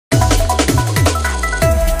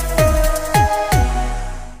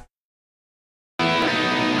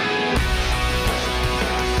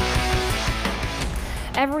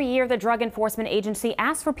year, the Drug Enforcement Agency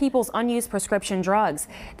asked for people's unused prescription drugs.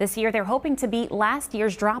 This year, they're hoping to beat last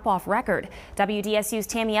year's drop-off record. WDSU's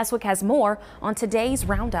Tammy Eswick has more on today's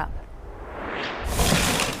roundup.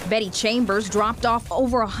 Betty Chambers dropped off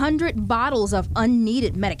over 100 bottles of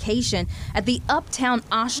unneeded medication at the Uptown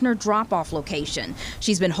Oshner drop-off location.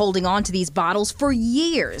 She's been holding on to these bottles for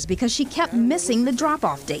years because she kept missing the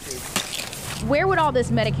drop-off date. Where would all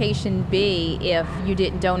this medication be if you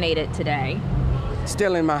didn't donate it today?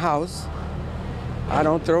 Still in my house. I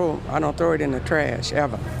don't throw it in the trash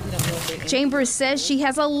ever. Chambers says she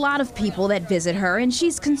has a lot of people that visit her, and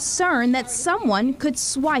she's concerned that someone could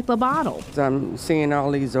swipe a bottle. I'm seeing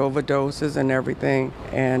all these overdoses and everything,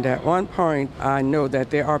 and at one point I know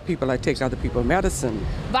that there are people that take other people's medicine.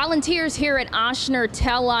 Volunteers here at Oshner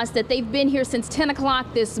tell us that they've been here since 10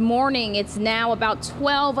 o'clock this morning. It's now about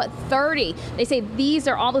 12:30. They say these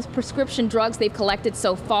are all the prescription drugs they've collected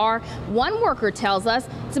so far. One worker tells us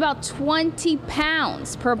it's about 20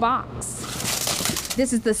 pounds per box.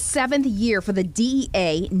 This is the 7th year for the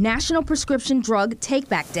DEA National Prescription Drug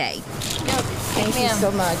Take-Back Day. Thank you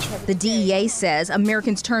so much. The DEA says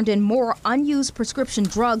Americans turned in more unused prescription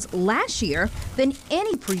drugs last year than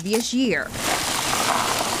any previous year.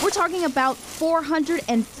 We're talking about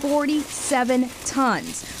 447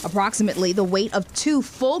 tons, approximately the weight of 2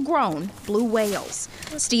 full-grown blue whales.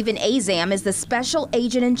 Stephen Azam is the special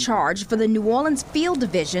agent in charge for the New Orleans Field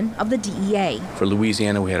Division of the DEA. For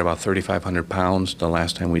Louisiana, we had about 3,500 pounds the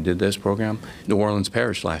last time we did this program. New Orleans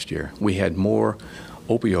Parish last year, we had more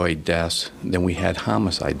opioid deaths than we had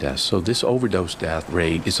homicide deaths. So this overdose death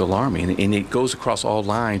rate is alarming, and it goes across all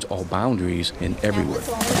lines, all boundaries, and everywhere.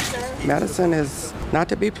 Medicine is not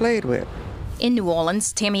to be played with. In New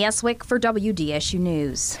Orleans, Tammy Eswick for WDSU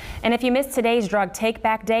News. And if you missed today's Drug Take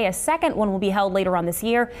Back Day, a second one will be held later on this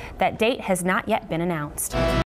year. That date has not yet been announced.